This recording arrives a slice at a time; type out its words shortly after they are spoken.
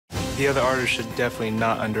The other artists should definitely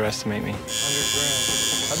not underestimate me. 100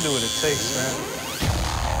 grand. I'll do what it takes, man.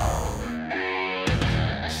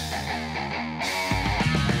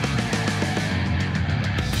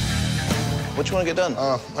 What you want to get done?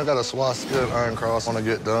 I got a swastika and iron cross I want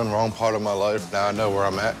to get done. Wrong part of my life. Now I know where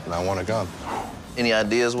I'm at, and I want to go. Any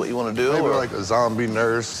ideas what you want to do? Maybe or? like a zombie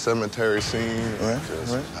nurse cemetery scene. Right.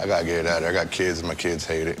 I got to get it out of there. I got kids, and my kids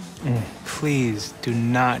hate it. Please do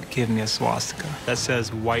not give me a swastika that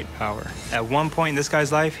says white power. At one point in this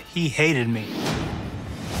guy's life, he hated me.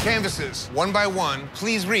 Canvases, one by one,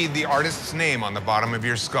 please read the artist's name on the bottom of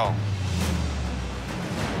your skull.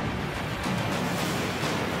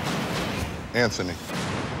 Anthony.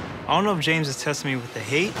 I don't know if James is testing me with the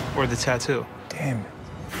hate or the tattoo. Damn it.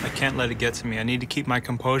 I can't let it get to me. I need to keep my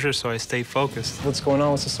composure so I stay focused. What's going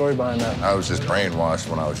on? What's the story behind that? I was just brainwashed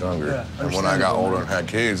when I was younger. Yeah, and when I got older and had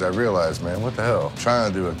kids, I realized, man, what the hell? I'm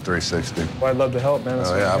trying to do a 360. Well, I'd love to help, man. That's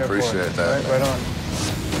Oh, what yeah, I'm I here appreciate for. that. Right on.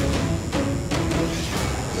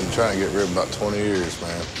 Been trying to get rid about 20 years,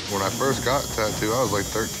 man. When I first got a tattoo, I was like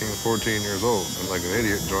 13, 14 years old. And like an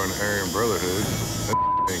idiot joined the Aryan Brotherhood. That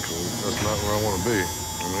ain't cool. That's not where I want to be.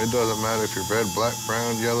 I mean, it doesn't matter if you're red, black,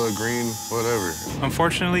 brown, yellow, green, whatever.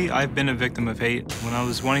 Unfortunately, I've been a victim of hate. When I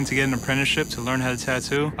was wanting to get an apprenticeship to learn how to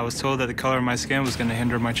tattoo, I was told that the color of my skin was going to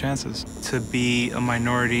hinder my chances. To be a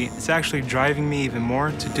minority, it's actually driving me even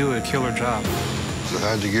more to do a killer job. So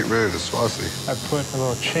how'd you get rid of the swastika? I put a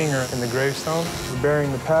little chinger in the gravestone. We're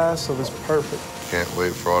burying the past, so it's perfect. Can't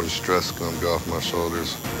wait for all the stress to come off my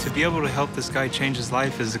shoulders. To be able to help this guy change his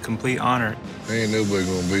life is a complete honor. Ain't nobody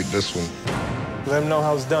gonna beat this one. Let him know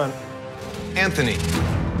how it's done. Anthony.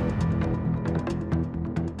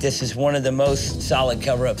 This is one of the most solid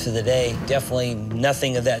cover-ups of the day. Definitely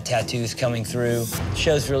nothing of that tattoo is coming through.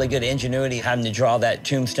 Shows really good ingenuity, having to draw that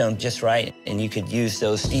tombstone just right. And you could use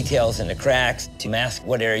those details in the cracks to mask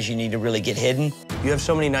what areas you need to really get hidden. You have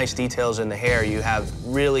so many nice details in the hair. You have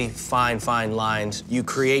really fine lines. You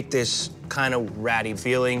create this kind of ratty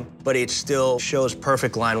feeling, but it still shows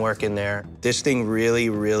perfect line work in there. This thing really,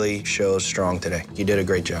 really shows strong today. You did a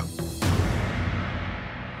great job.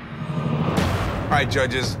 All right,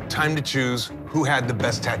 judges, time to choose who had the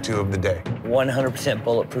best tattoo of the day. 100%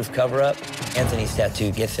 bulletproof cover-up. Anthony's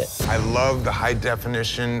tattoo gets it. I love the high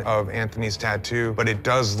definition of Anthony's tattoo, but it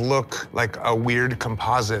does look like a weird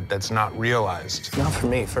composite that's not realized. Not for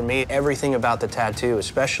me. For me, everything about the tattoo,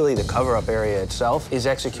 especially the cover-up area itself, is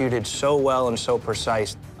executed so well and so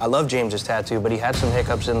precise. I love James's tattoo, but he had some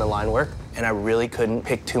hiccups in the line work, and I really couldn't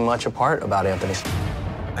pick too much apart about Anthony's.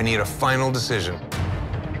 I need a final decision.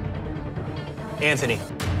 Anthony.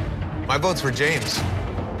 My vote's for James.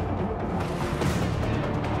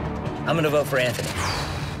 I'm gonna vote for Anthony.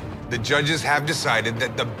 The judges have decided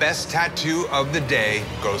that the best tattoo of the day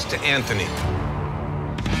goes to Anthony.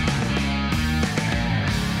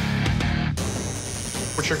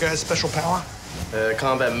 What's your guys' special power? A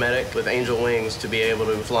combat medic with angel wings to be able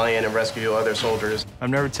to fly in and rescue other soldiers. I've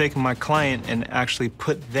never taken my client and actually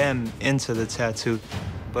put them into the tattoo,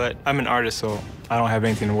 but I'm an artist, so I don't have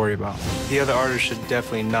anything to worry about. The other artists should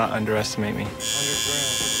definitely not underestimate me. 100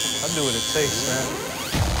 grand. I'll do what it takes,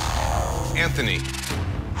 man. Anthony.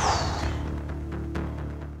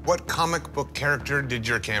 What comic book character did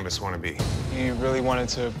your canvas want to be? You really wanted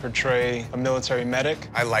to portray a military medic?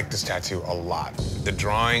 I like this tattoo a lot. The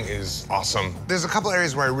drawing is awesome. There's a couple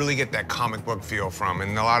areas where I really get that comic book feel from,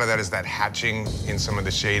 and a lot of that is that hatching in some of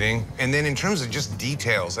the shading. And then in terms of just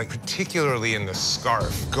details, like particularly in the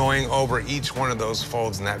scarf, going over each one of those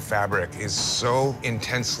folds in that fabric is so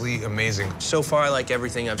intensely amazing. So far, I like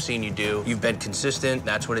everything I've seen you do. You've been consistent.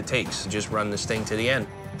 That's what it takes. Just run this thing to the end.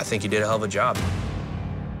 I think you did a hell of a job.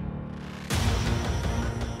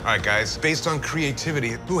 All right, guys, based on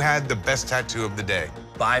creativity, who had the best tattoo of the day?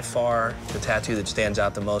 By far, the tattoo that stands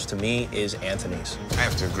out the most to me is Anthony's. I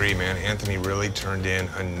have to agree, man. Anthony really turned in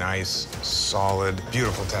a nice, solid,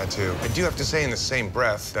 beautiful tattoo. I do have to say in the same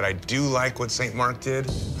breath that I do like what St. Mark did.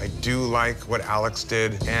 I do like what Alex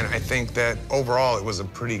did. And I think that overall, it was a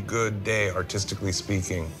pretty good day, artistically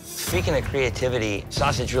speaking. Speaking of creativity,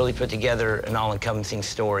 Sausage really put together an all-encompassing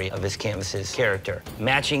story of his canvas's character.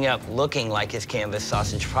 Matching up, looking like his canvas,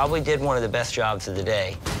 Sausage probably did one of the best jobs of the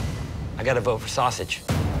day. I gotta vote for Sausage.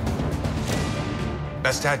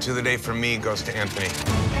 Best tattoo of the day for me goes to Anthony.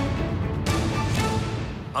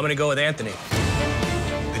 I'm gonna go with Anthony.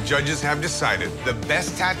 The judges have decided the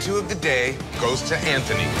best tattoo of the day goes to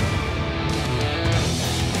Anthony.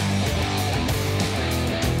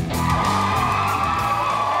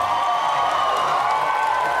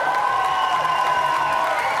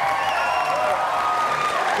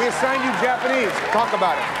 We assigned you Japanese. Talk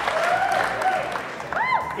about it.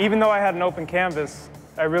 Even though I had an open canvas,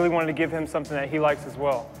 I really wanted to give him something that he likes as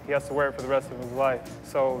well. He has to wear it for the rest of his life.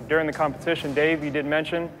 So during the competition, Dave, you did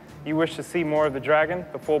mention you wish to see more of the dragon,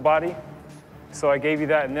 the full body. So I gave you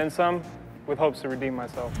that and then some, with hopes to redeem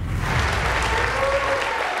myself.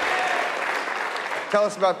 Tell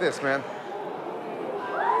us about this, man.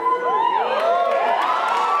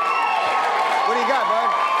 What do you got, bud?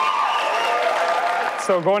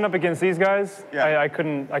 So going up against these guys, I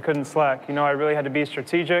couldn't slack. You know, I really had to be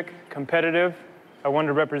strategic, competitive. I wanted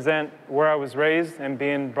to represent where I was raised and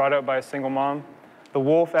being brought up by a single mom. The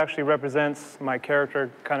wolf actually represents my character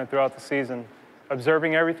kind of throughout the season,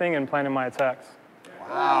 observing everything and planning my attacks.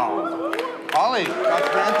 Wow. Ollie, that's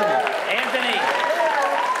for Anthony. Anthony,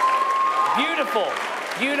 beautiful,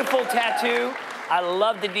 beautiful tattoo. I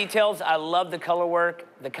love the details. I love the color work.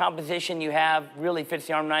 The composition you have really fits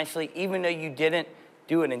the arm nicely. Even though you didn't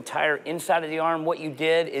do an entire inside of the arm, what you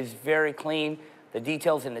did is very clean. The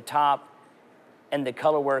details in the top and the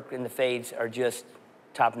color work in the fades are just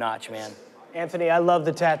top notch, man. Anthony, I love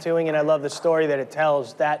the tattooing and I love the story that it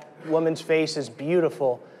tells. That woman's face is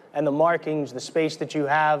beautiful, and the markings, the space that you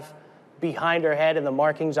have behind her head and the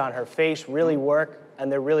markings on her face really work,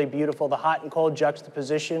 and they're really beautiful. The hot and cold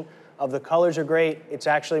juxtaposition of the colors are great. It's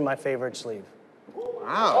actually my favorite sleeve.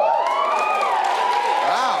 Wow.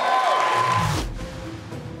 Wow.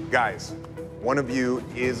 Guys, one of you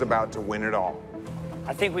is about to win it all.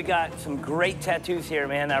 I think we got some great tattoos here,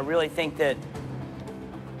 man. I really think that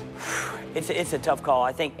it's a tough call.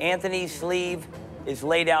 I think Anthony's sleeve is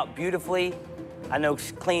laid out beautifully. I know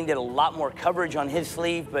Clean did a lot more coverage on his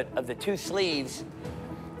sleeve, but of the two sleeves,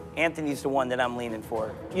 Anthony's the one that I'm leaning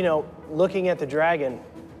for. You know, looking at the dragon,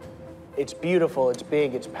 it's beautiful, it's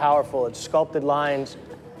big, it's powerful, it's sculpted lines,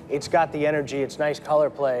 it's got the energy, it's nice color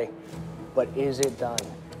play, but is it done?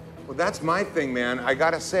 Well, that's my thing, man. I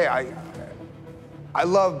gotta say, I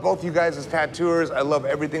love both you guys as tattooers. I love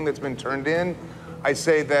everything that's been turned in. I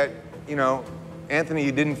say that, you know, Anthony,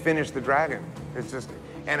 you didn't finish the dragon. It's just,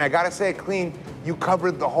 and I gotta say, Clean, you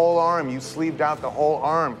covered the whole arm. You sleeved out the whole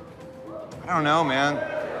arm. I don't know, man.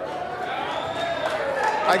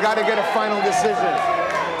 I gotta get a final decision.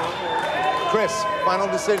 Chris, final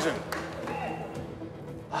decision.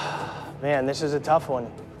 Man, this is a tough one.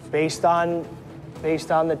 Based on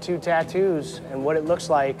the two tattoos and what it looks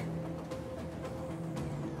like,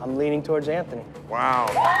 I'm leaning towards Anthony. Wow.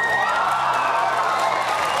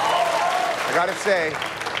 I gotta say,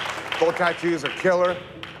 both tattoos are killer.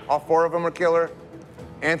 All four of them are killer.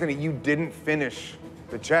 Anthony, you didn't finish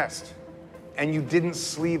the chest, and you didn't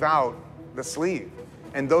sleeve out the sleeve.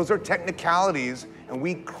 And those are technicalities, and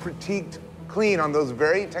we critiqued Clean on those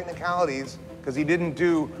very technicalities because he didn't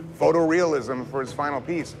do photorealism for his final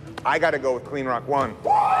piece. I gotta go with Clean Rock 1.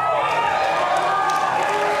 I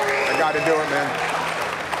gotta do it, man.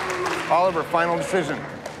 Oliver, final decision.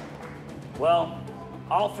 Well,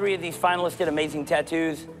 all three of these finalists did amazing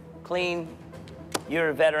tattoos. Clean, you're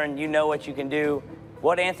a veteran, you know what you can do.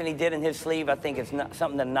 What Anthony did in his sleeve, I think is not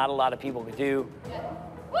something that not a lot of people could do.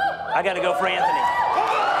 I gotta go for Anthony.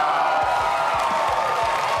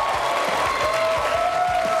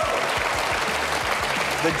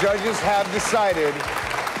 The judges have decided,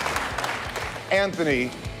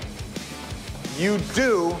 Anthony, you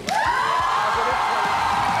do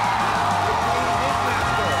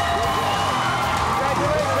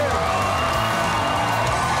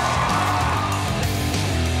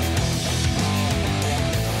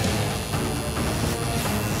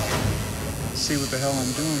See what the hell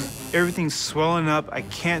I'm doing. Everything's swelling up. I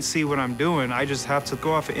can't see what I'm doing. I just have to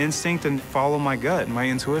go off of instinct and follow my gut, my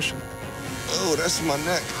intuition. Oh, that's my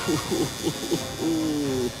neck.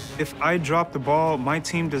 If I drop the ball, my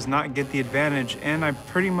team does not get the advantage, and I've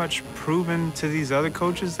pretty much proven to these other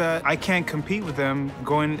coaches that I can't compete with them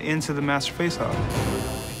going into the Master Face-Off.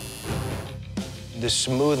 The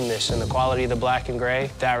smoothness and the quality of the black and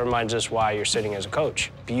gray, that reminds us why you're sitting as a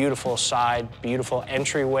coach. Beautiful side, beautiful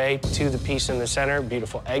entryway to the piece in the center,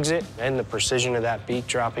 beautiful exit, and the precision of that beak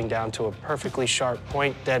dropping down to a perfectly sharp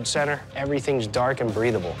point dead center. Everything's dark and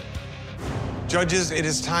breathable. Judges, it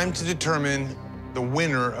is time to determine the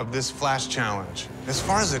winner of this Flash Challenge. As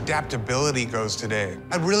far as adaptability goes today,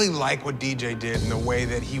 I really like what DJ did in the way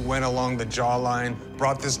that he went along the jawline,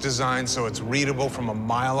 brought this design so it's readable from a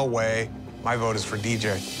mile away. My vote is for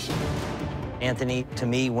DJ. Anthony, to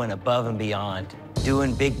me, went above and beyond.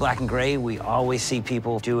 Doing big black and gray, we always see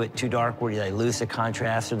people do it too dark where they lose the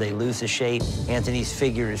contrast or they lose the shape. Anthony's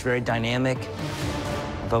figure is very dynamic.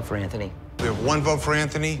 I vote for Anthony. We have one vote for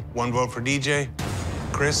Anthony, one vote for DJ.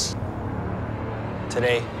 Chris?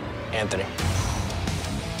 Today, Anthony.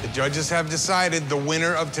 The judges have decided the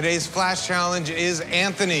winner of today's Flash Challenge is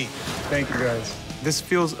Anthony. Thank you, guys. This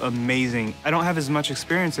feels amazing. I don't have as much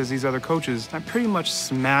experience as these other coaches. I pretty much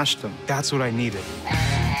smashed them. That's what I needed.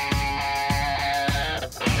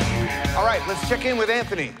 All right, let's check in with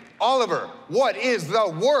Anthony. Oliver, what is the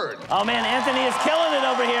word? Oh man, Anthony is killing it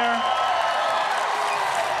over here.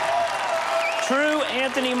 True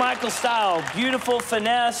Anthony Michael style. Beautiful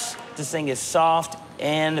finesse. This thing is soft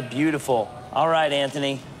and beautiful. All right,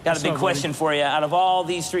 Anthony. Got a big question for you. Out of all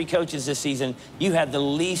these 3 coaches this season, you had the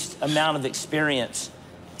least amount of experience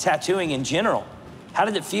tattooing in general. How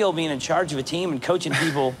did it feel being in charge of a team and coaching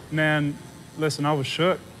people? Man, listen, I was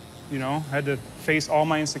shook. You know, I had to face all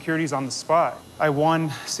my insecurities on the spot. I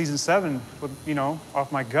won season 7 with, you know,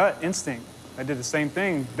 off my gut instinct. I did the same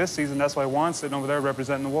thing this season. That's why Juan's sitting over there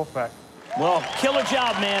representing the Wolfpack. Well, killer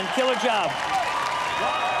job, man. Killer job.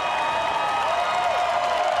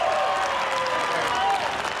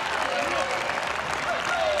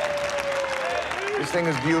 This thing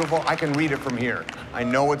is beautiful. I can read it from here. I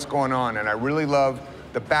know what's going on, and I really love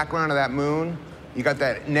the background of that moon. You got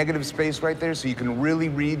that negative space right there, so you can really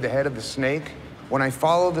read the head of the snake. When I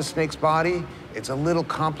follow the snake's body, it's a little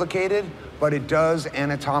complicated, but it does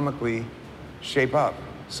anatomically shape up.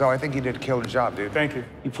 So I think you did a killer job, dude. Thank you.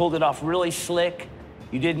 You pulled it off really slick.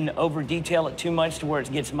 You didn't over-detail it too much to where it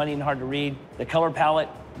gets muddy and hard to read. The color palette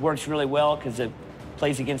works really well because it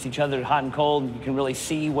plays against each other hot and cold. You can really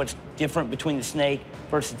see what's different between the snake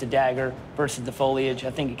versus the dagger versus the foliage.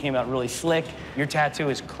 I think it came out really slick. Your tattoo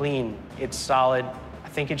is clean, it's solid. I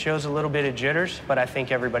think it shows a little bit of jitters, but I think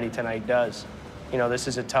everybody tonight does. You know, this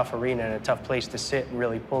is a tough arena and a tough place to sit and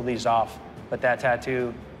really pull these off, but that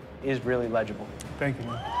tattoo is really legible. Thank you,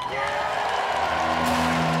 man.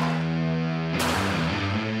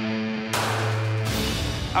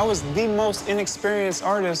 I was the most inexperienced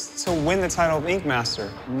artist to win the title of Ink Master.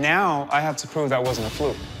 Now I have to prove that wasn't a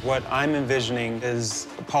fluke. What I'm envisioning is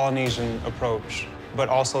a Polynesian approach, but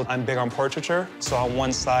also I'm big on portraiture. So on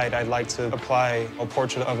one side, I'd like to apply a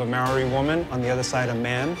portrait of a Maori woman, on the other side, a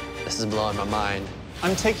man. This is blowing my mind.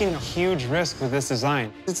 I'm taking a huge risk with this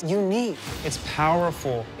design. It's unique, it's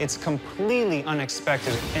powerful, it's completely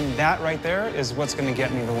unexpected, and that right there is what's gonna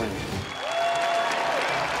get me the win.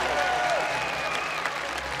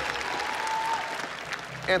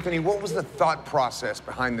 Anthony, what was the thought process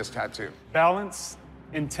behind this tattoo? Balance,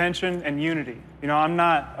 intention, and unity. You know, I'm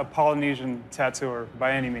not a Polynesian tattooer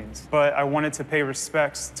by any means, but I wanted to pay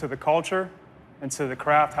respects to the culture and to the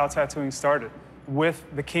craft, how tattooing started. With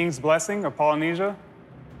the king's blessing of Polynesia,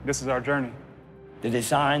 this is our journey. The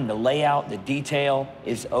design, the layout, the detail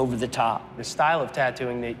is over the top. The style of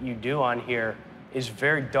tattooing that you do on here is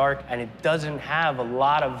very dark, and it doesn't have a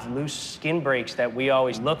lot of loose skin breaks that we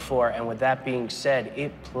always look for. And with that being said,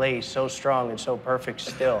 it plays so strong and so perfect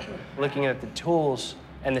still. Looking at the tools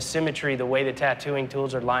and the symmetry, the way the tattooing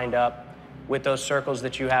tools are lined up with those circles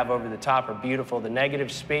that you have over the top are beautiful. The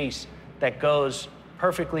negative space that goes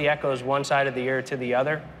perfectly echoes one side of the ear to the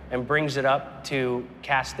other and brings it up to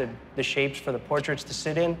cast the shapes for the portraits to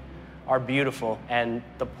sit in are beautiful. And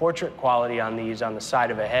the portrait quality on these on the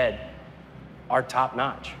side of a head are top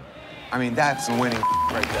notch. I mean, that's winning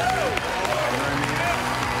right there. You know what I mean?